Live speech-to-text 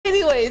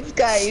is,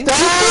 guys. Stop!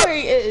 This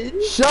story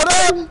is. Shut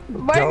up!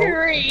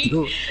 Marguerite.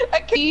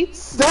 Okay.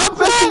 Stop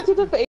it! To it!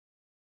 the face.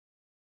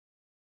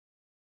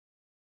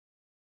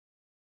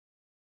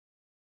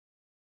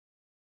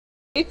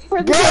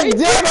 For the God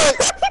damn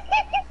it!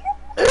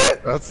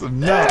 That's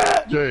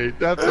enough, Jade.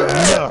 That's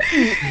enough.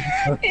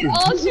 And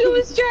all she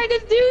was trying to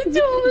do to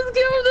him was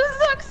give him the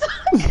suck.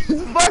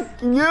 Fuck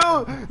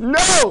you!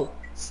 No!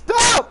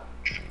 Stop!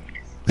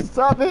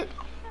 Stop it!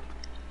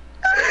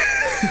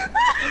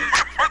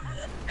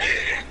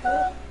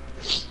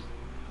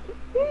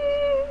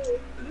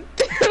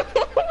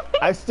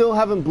 I still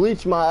haven't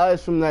bleached my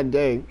eyes from that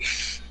day.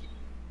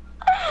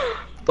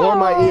 Or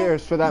my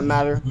ears, for that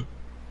matter.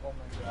 Oh my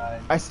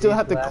god. I still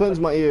have to cleanse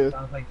my ears.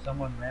 Sounds like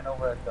someone ran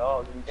over a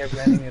dog and kept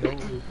running it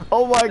over.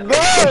 Oh my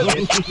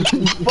god!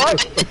 Fuck!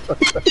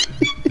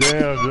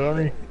 Damn,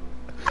 Johnny.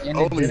 And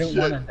Holy it didn't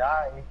shit. want to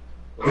die.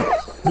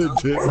 It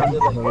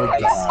didn't want to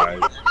die.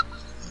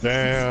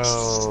 Damn,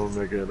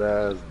 nigga,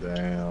 that's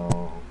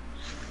down.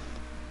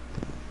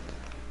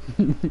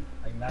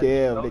 Like not,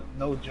 Damn.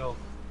 no joke.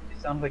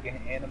 It sounds like an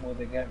animal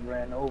that got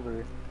ran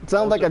over. It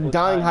sounds like a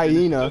dying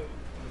hyena.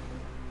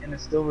 And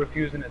it's still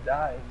refusing to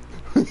die.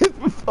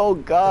 Oh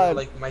god.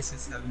 Like mice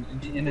is having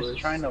And it's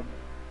trying to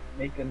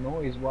make a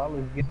noise while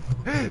it's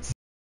getting...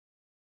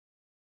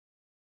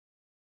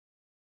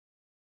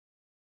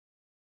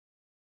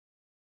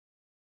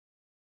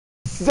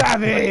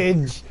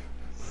 Savage!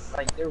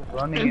 Like they're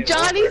running it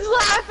Johnny's over.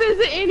 laugh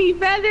isn't any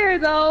better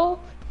though.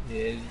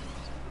 Yeah.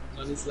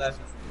 Johnny's laugh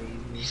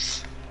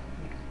is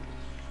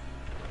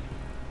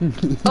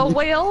A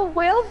whale?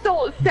 Whales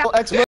don't sound.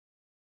 Expert.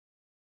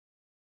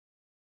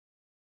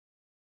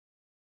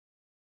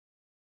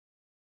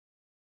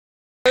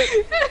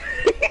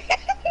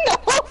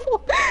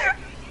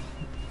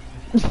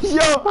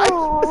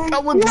 Yo,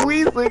 someone's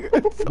wheezing.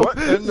 What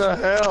in the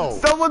hell?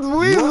 Someone's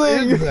wheezing.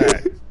 What is that?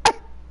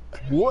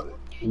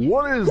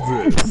 What is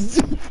this?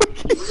 Is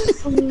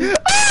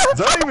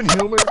that even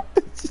human?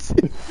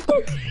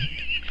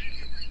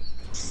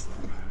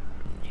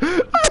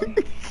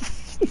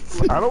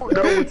 I don't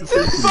know what to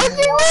say.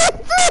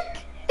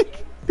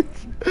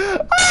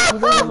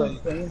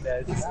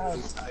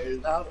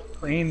 Stop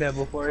playing that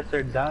before I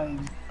start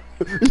dying.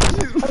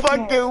 She's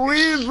fucking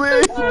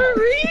wheezing.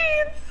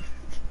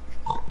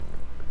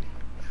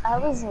 I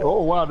was.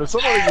 Oh wow, did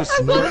somebody just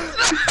snort?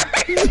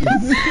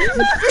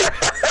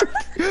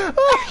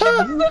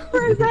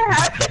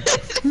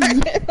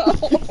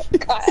 Oh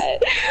god.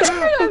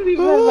 I've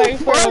been like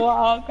for a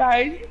while,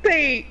 guys.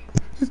 Thanks.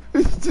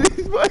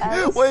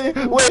 Wait,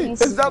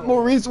 is that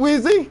Maurice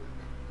wheezing?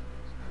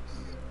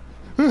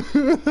 I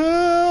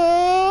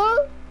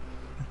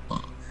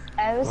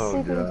was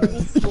sleeping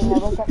peacefully and I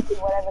woke up to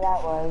whatever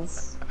that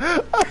was.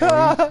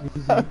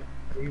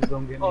 Please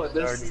don't get me Oh,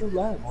 there's started. 2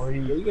 laps. Or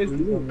you, What are you guys please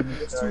doing? don't get me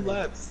There's 2 started.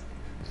 laps.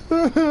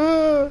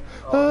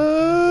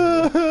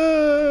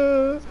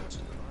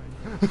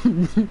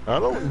 I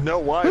don't know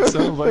why it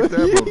sounds like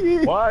that,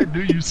 but why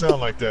do you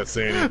sound like that,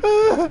 Sandy?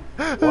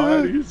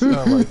 Why do you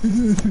sound like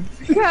that?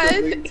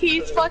 Because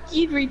he's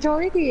fucking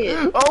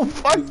retarded. Oh,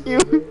 fuck you.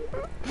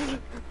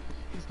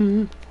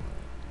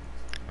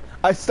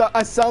 I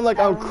sound like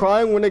I'm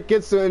crying when it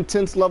gets to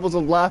intense levels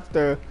of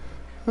laughter.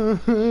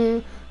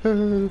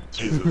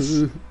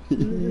 Jesus.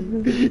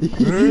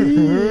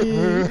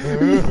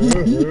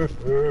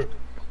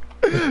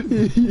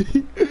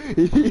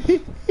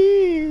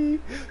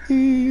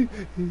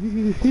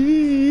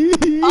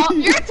 Oh,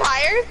 your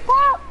tires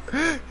pop?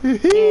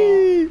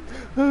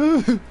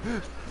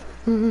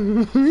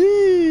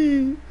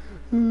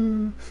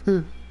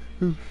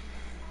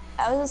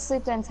 I was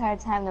asleep the entire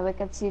time to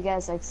wake up to you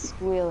guys like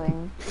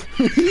squealing.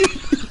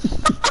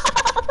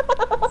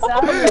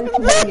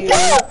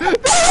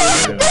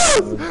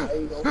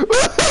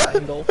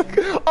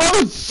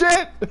 Oh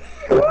shit!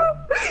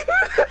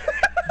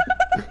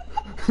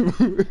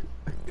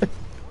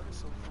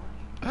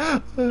 I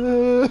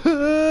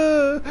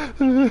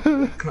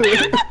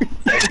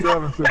still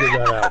haven't figured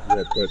that out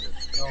yet, but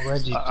No,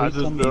 Reggie, I please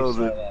just tell me know you saw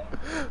that- that.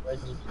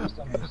 Reggie, please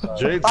tell me you saw that.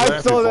 Jade's I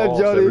laugh saw that, evolves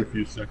Jody. every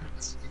few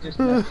seconds. You just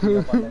messed me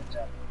up on that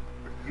jump.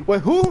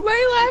 Wait, who?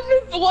 My laugh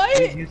is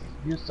what?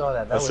 You saw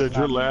that. That I was said not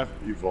your me. laugh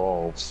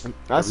evolves.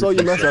 I saw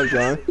you mess up,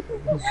 John.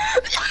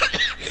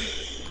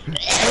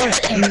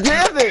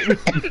 Damn it!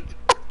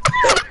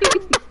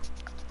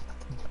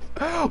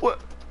 What?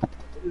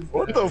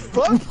 What the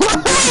fuck?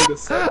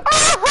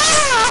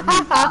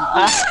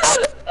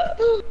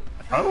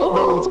 I don't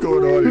know what's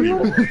going on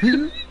anymore.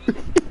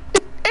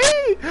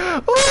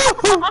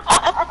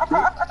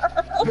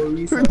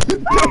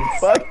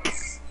 Fuck.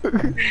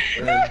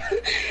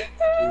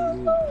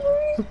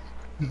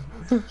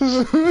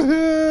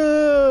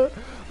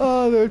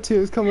 Oh, there are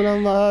tears coming out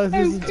of my eyes.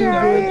 This is too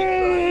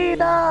good.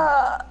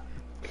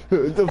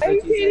 The I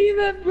can't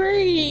even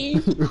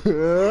breathe.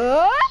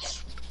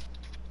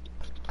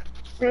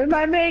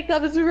 My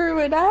makeup is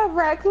ruined. I have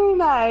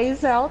raccoon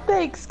eyes now.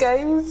 Thanks,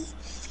 guys.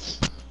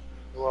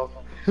 You're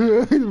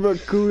welcome.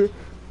 Raccoon.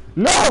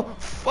 No!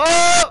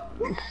 Fuck!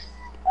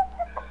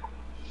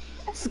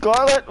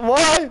 Scarlet,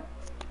 why?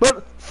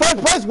 But first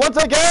place once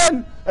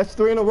again. That's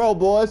 3 in a row,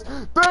 boys. 3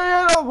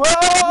 in a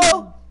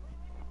row.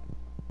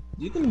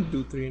 You didn't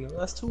do 3 in a row.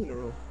 That's 2 in a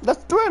row.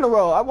 That's 3 in a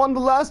row. I won the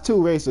last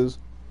 2 races.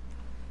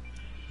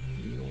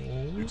 You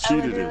I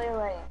cheated literally it.